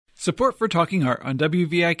Support for Talking Art on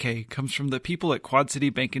WVIK comes from the people at Quad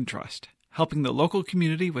City Bank and Trust, helping the local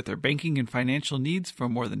community with their banking and financial needs for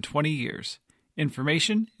more than 20 years.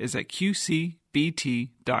 Information is at qcbt.com.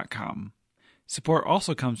 Support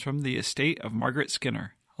also comes from the estate of Margaret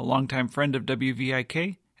Skinner, a longtime friend of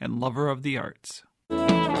WVIK and lover of the arts.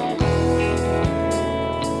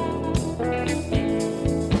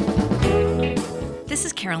 This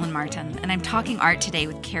is Carolyn Martin, and I'm talking art today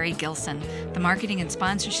with Carrie Gilson, the Marketing and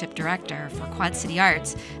Sponsorship Director for Quad City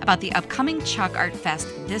Arts, about the upcoming Chalk Art Fest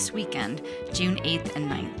this weekend, June 8th and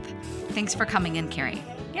 9th. Thanks for coming in, Carrie.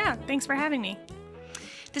 Yeah, thanks for having me.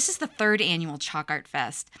 This is the third annual Chalk Art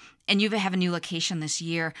Fest, and you have a new location this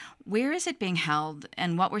year. Where is it being held,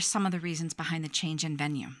 and what were some of the reasons behind the change in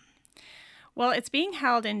venue? Well, it's being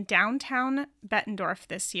held in downtown Bettendorf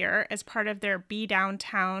this year as part of their Be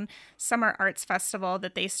Downtown Summer Arts Festival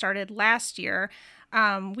that they started last year.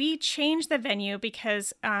 We changed the venue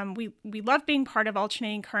because we love being part of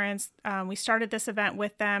Alternating Currents. We started this event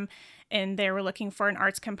with them, and they were looking for an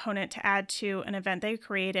arts component to add to an event they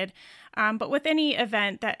created. But with any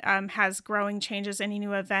event that has growing changes, any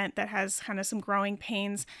new event that has kind of some growing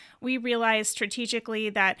pains, we realized strategically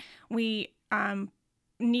that we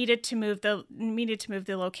needed to move the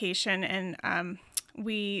location, and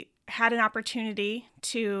we had an opportunity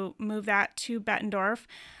to move that to Bettendorf.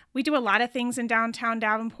 We do a lot of things in downtown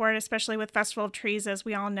Davenport, especially with Festival of Trees, as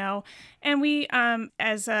we all know. And we,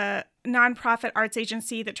 as a nonprofit arts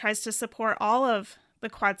agency that tries to support all of the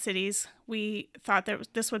Quad Cities, we thought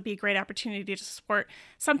that this would be a great opportunity to support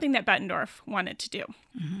something that Bettendorf wanted to do.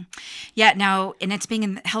 Mm-hmm. Yeah, now, and it's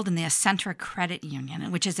being held in the Essentra Credit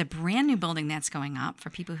Union, which is a brand new building that's going up for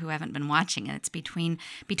people who haven't been watching it. It's between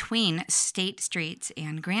State Streets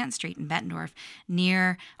and Grant Street in Bettendorf,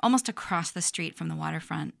 near almost across the street from the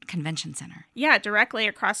Waterfront Convention Center. Yeah, directly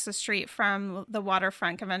across the street from the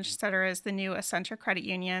Waterfront Convention Center is the new Essentra Credit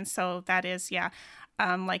Union. So that is,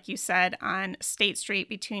 like you said, on State Street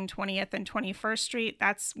between 20th and 21st Street.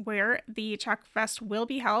 That's where the Chalk Fest will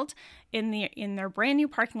be held in their brand new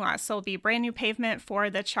parking lot. So it'll be brand new pavement for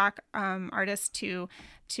the chalk artists to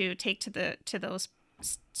take to those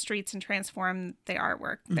streets and transform the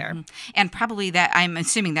artwork there. Mm-hmm. And probably that, I'm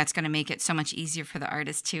assuming that's going to make it so much easier for the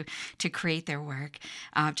artists to create their work,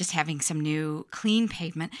 just having some new clean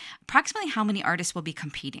pavement. Approximately how many artists will be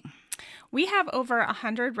competing? We have over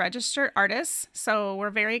 100 registered artists, so we're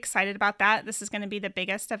very excited about that. This is going to be the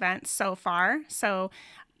biggest event so far. So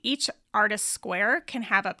each artist square can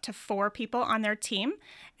have up to 4 people on their team.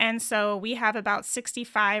 And so we have about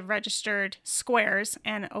 65 registered squares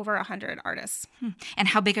and over 100 artists. And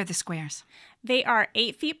how big are the squares? They are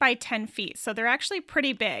 8 feet by 10 feet, so they're actually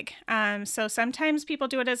pretty big. So sometimes people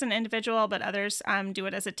do it as an individual, but others do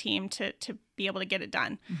it as a team to be able to get it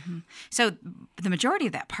done. Mm-hmm. So the majority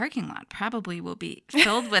of that parking lot probably will be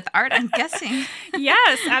filled with art, I'm guessing.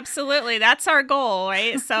 Yes, absolutely. That's our goal,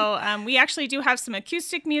 right? So we actually do have some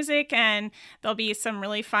acoustic music, and there'll be some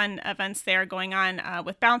really fun events there going on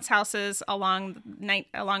with bounce houses along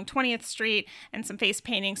 20th Street and some face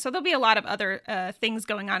painting. So there'll be a lot of other things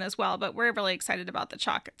going on as well, but we're really excited about the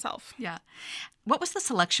chalk itself. Yeah. What was the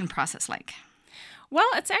selection process like? Well,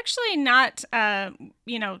 it's actually not,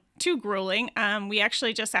 too grueling. We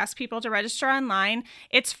actually just ask people to register online.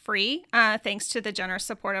 It's free, thanks to the generous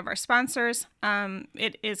support of our sponsors.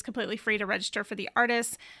 It is completely free to register for the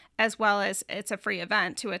artists, as well as it's a free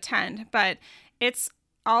event to attend. But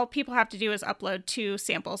all people have to do is upload 2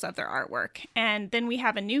 samples of their artwork. And then we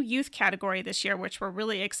have a new youth category this year, which we're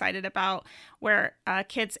really excited about, where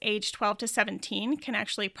kids aged 12 to 17 can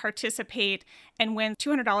actually participate and win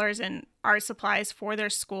 $200 in art supplies for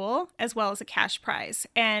their school, as well as a cash prize.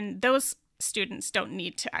 And those students don't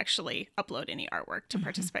need to actually upload any artwork to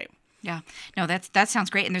participate. Yeah. No, that sounds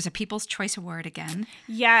great. And there's a People's Choice Award again.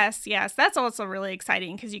 Yes. That's also really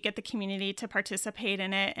exciting because you get the community to participate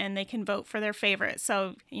in it and they can vote for their favorite.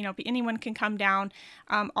 So, anyone can come down.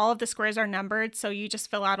 All of the squares are numbered. So you just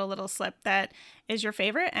fill out a little slip that is your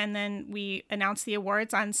favorite. And then we announce the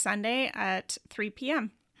awards on Sunday at 3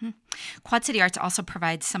 p.m. Quad City Arts also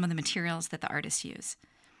provides some of the materials that the artists use.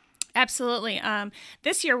 Absolutely.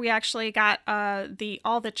 This year we actually got all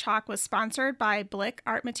the chalk was sponsored by Blick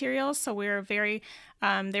Art Materials, so we were they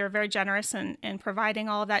were very generous in providing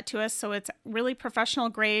all of that to us. So it's really professional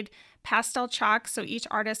grade pastel chalk. So each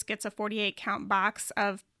artist gets a 48 count box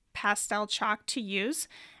of pastel chalk to use,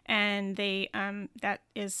 and that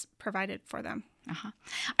is provided for them.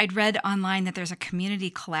 I'd read online that there's a community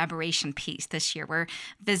collaboration piece this year where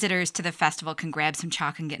visitors to the festival can grab some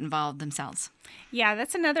chalk and get involved themselves. Yeah,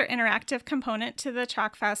 that's another interactive component to the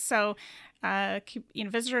Chalk Fest. So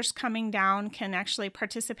visitors coming down can actually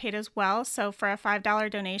participate as well. So for a $5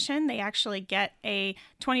 donation, they actually get a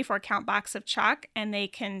 24-count box of chalk, and they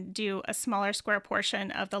can do a smaller square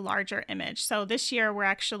portion of the larger image. So this year, we're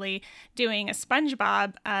actually doing a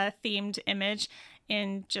SpongeBob themed image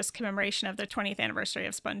in just commemoration of the 20th anniversary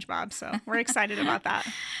of SpongeBob. So we're excited about that.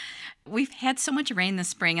 We've had so much rain this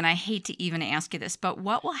spring, and I hate to even ask you this, but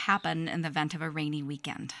what will happen in the event of a rainy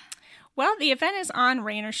weekend? Well, the event is on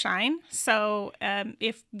rain or shine. So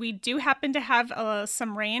if we do happen to have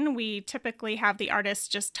some rain, we typically have the artists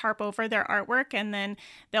just tarp over their artwork, and then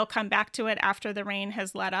they'll come back to it after the rain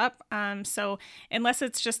has let up. So unless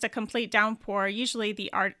it's just a complete downpour, usually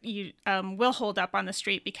the art will hold up on the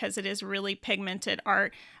street because it is really pigmented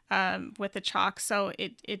art with the chalk. So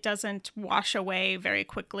it doesn't wash away very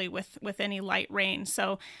quickly with any light rain.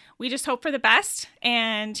 So we just hope for the best.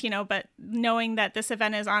 And, but knowing that this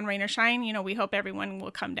event is on rain or shine, we hope everyone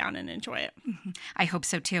will come down and enjoy it. Mm-hmm. I hope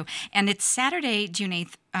so too. And it's Saturday, June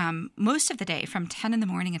 8th, most of the day from 10 in the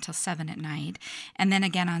morning until 7 at night. And then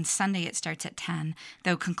again on Sunday, it starts at 10,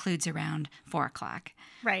 though concludes around 4 o'clock.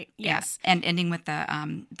 Right. Yes. Yeah. And ending with the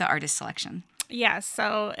artist selection. Yes.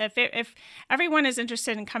 So if everyone is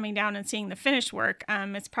interested in coming down and seeing the finished work,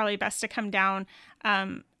 it's probably best to come down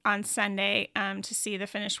on Sunday to see the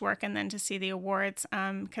finished work and then to see the awards,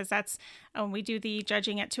 because that's we do the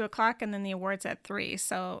judging at 2 o'clock and then the awards at 3.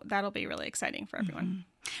 So that'll be really exciting for everyone.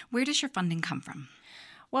 Mm-hmm. Where does your funding come from?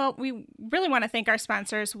 Well, we really want to thank our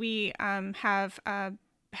sponsors. We have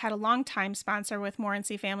had a long-time sponsor with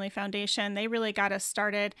Morency Family Foundation. They really got us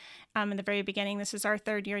started in the very beginning. This is our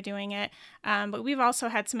 3rd year doing it. But we've also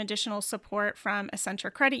had some additional support from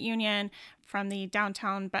Essentra Credit Union, from the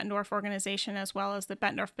Downtown Bettendorf organization, as well as the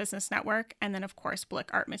Bettendorf Business Network, and then, of course, Blick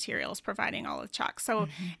Art Materials providing all of the chalk. So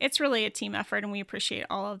it's really a team effort, and we appreciate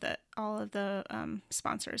all of the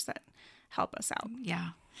sponsors that help us out.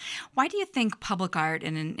 Yeah. Why do you think public art,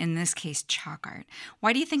 and in this case, chalk art,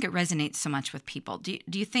 why do you think it resonates so much with people? Do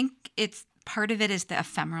you think it's part of it is the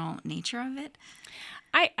ephemeral nature of it?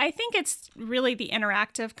 I think it's really the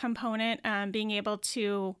interactive component, being able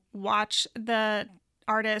to watch the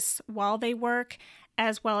artists while they work,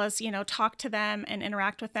 as well as, talk to them and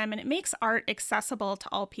interact with them. And it makes art accessible to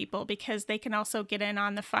all people because they can also get in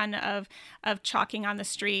on the fun of chalking on the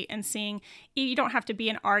street and seeing. You don't have to be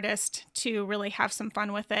an artist to really have some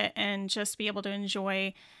fun with it and just be able to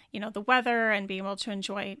enjoy, the weather and be able to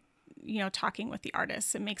enjoy, talking with the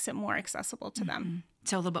artists. It makes it more accessible to them.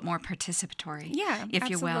 So a little bit more participatory, yeah, if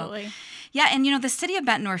absolutely. you will. Yeah, and the city of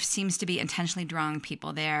Bettendorf seems to be intentionally drawing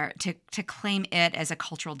people there to claim it as a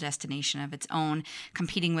cultural destination of its own,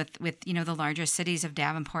 competing with the larger cities of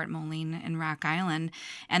Davenport, Moline, and Rock Island.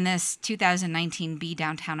 And this 2019 Be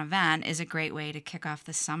Downtown event is a great way to kick off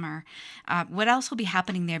the summer. What else will be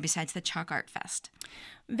happening there besides the Chalk Art Fest?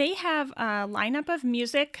 They have a lineup of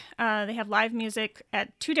music. They have live music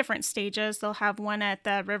at 2 different stages. They'll have one at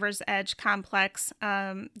the River's Edge Complex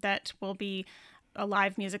that will be a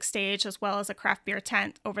live music stage, as well as a craft beer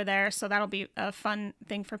tent over there. So that'll be a fun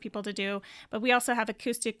thing for people to do. But we also have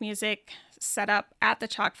acoustic music set up at the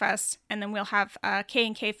Chalk Fest. And then we'll have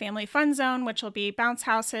K&K Family Fun Zone, which will be bounce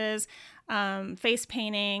houses, face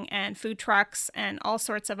painting, and food trucks, and all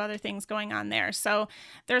sorts of other things going on there. So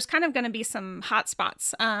there's kind of going to be some hot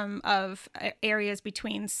spots of areas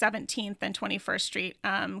between 17th and 21st Street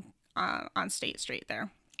on State Street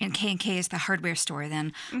there. And K&K is the hardware store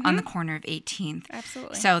then on the corner of 18th.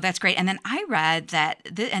 Absolutely. So that's great. And then I read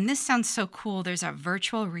that, and this sounds so cool, there's a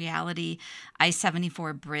virtual reality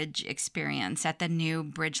I-74 bridge experience at the new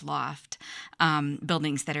Bridge Loft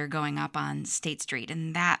buildings that are going up on State Street.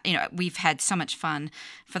 And that, we've had so much fun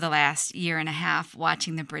for the last year and a half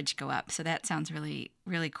watching the bridge go up. So that sounds really,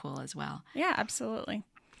 really cool as well. Yeah, absolutely.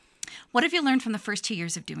 What have you learned from the first 2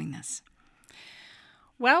 years of doing this?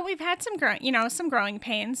 Well, we've had some growing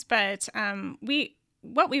pains, but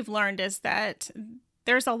what we've learned is that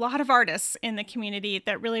there's a lot of artists in the community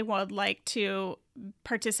that really would like to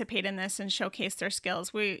participate in this and showcase their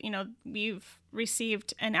skills. We've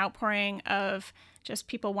received an outpouring of just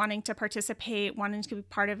people wanting to participate, wanting to be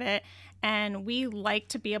part of it, and we like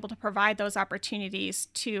to be able to provide those opportunities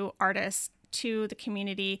to artists, to the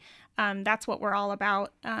community. That's what we're all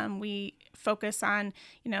about. We focus on,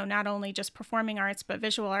 not only just performing arts, but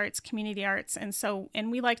visual arts, community arts.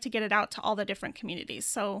 And we like to get it out to all the different communities.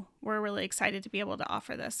 So we're really excited to be able to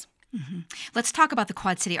offer this. Mm-hmm. Let's talk about the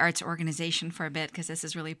Quad City Arts Organization for a bit, because this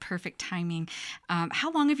is really perfect timing.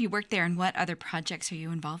 How long have you worked there, and what other projects are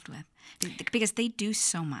you involved with? Because they do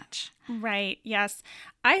so much. Right. Yes.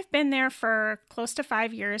 I've been there for close to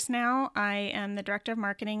 5 years now. I am the Director of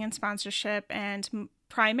Marketing and Sponsorship, and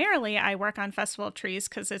primarily, I work on Festival of Trees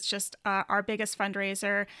because it's just our biggest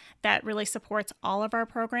fundraiser that really supports all of our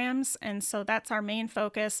programs. And so that's our main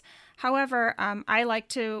focus. However,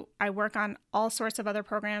 I work on all sorts of other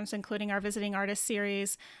programs, including our Visiting Artist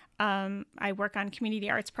Series. I work on community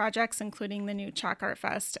arts projects, including the new Chalk Art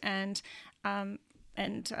Fest, and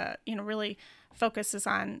really focuses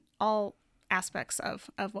on all aspects of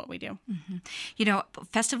what we do. Mm-hmm.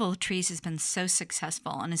 Festival of Trees has been so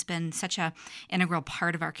successful and has been such a integral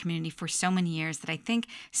part of our community for so many years that I think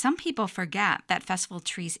some people forget that Festival of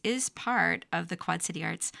Trees is part of the Quad City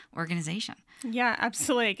Arts organization. Yeah,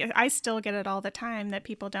 absolutely. I still get it all the time that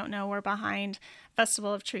people don't know we're behind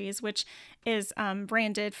Festival of Trees, which is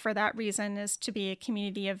branded for that reason, is to be a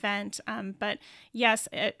community event. But yes,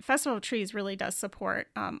 Festival of Trees really does support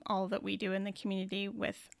all that we do in the community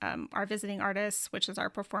with our visiting artists, which is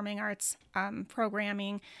our performing arts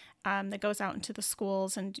programming that goes out into the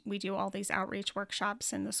schools, and we do all these outreach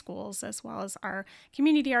workshops in the schools, as well as our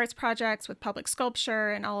community arts projects with public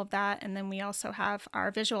sculpture and all of that. And then we also have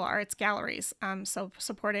our visual arts galleries, so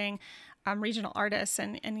supporting regional artists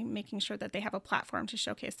and making sure that they have a platform to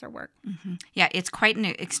showcase their work. Mm-hmm. Yeah, it's quite an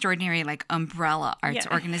extraordinary umbrella arts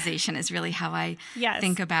organization is really how I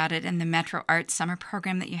think about it. And the Metro Arts Summer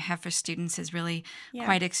Program that you have for students is really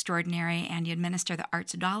quite extraordinary. And you administer the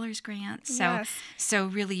Arts Dollars grant. So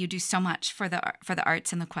really you do so much for the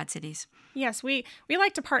arts in the Quad Cities. Yes, we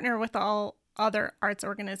like to partner with all other arts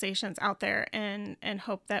organizations out there and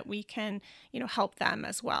hope that we can, help them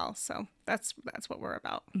as well. So that's what we're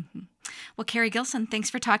about. Mm-hmm. Well, Carrie Gilson, thanks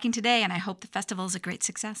for talking today, and I hope the festival is a great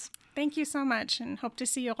success. Thank you so much, and hope to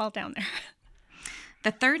see you all down there. The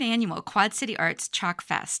third annual Quad City Arts Chalk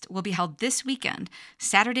Fest will be held this weekend,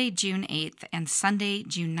 Saturday, June 8th and Sunday,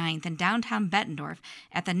 June 9th in downtown Bettendorf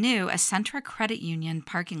at the new Essentra Credit Union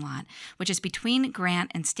parking lot, which is between Grant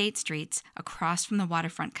and State Streets across from the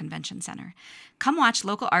Waterfront Convention Center. Come watch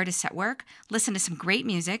local artists at work, listen to some great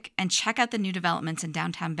music, and check out the new developments in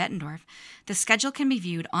downtown Bettendorf. The schedule can be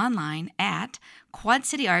viewed online at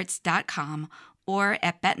quadcityarts.com or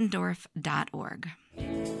at bettendorf.org.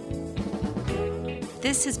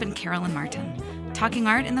 This has been Carolyn Martin, talking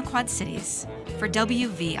art in the Quad Cities for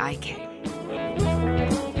WVIK.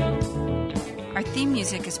 Our theme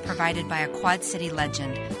music is provided by a Quad City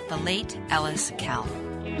legend, the late Ellis Kell.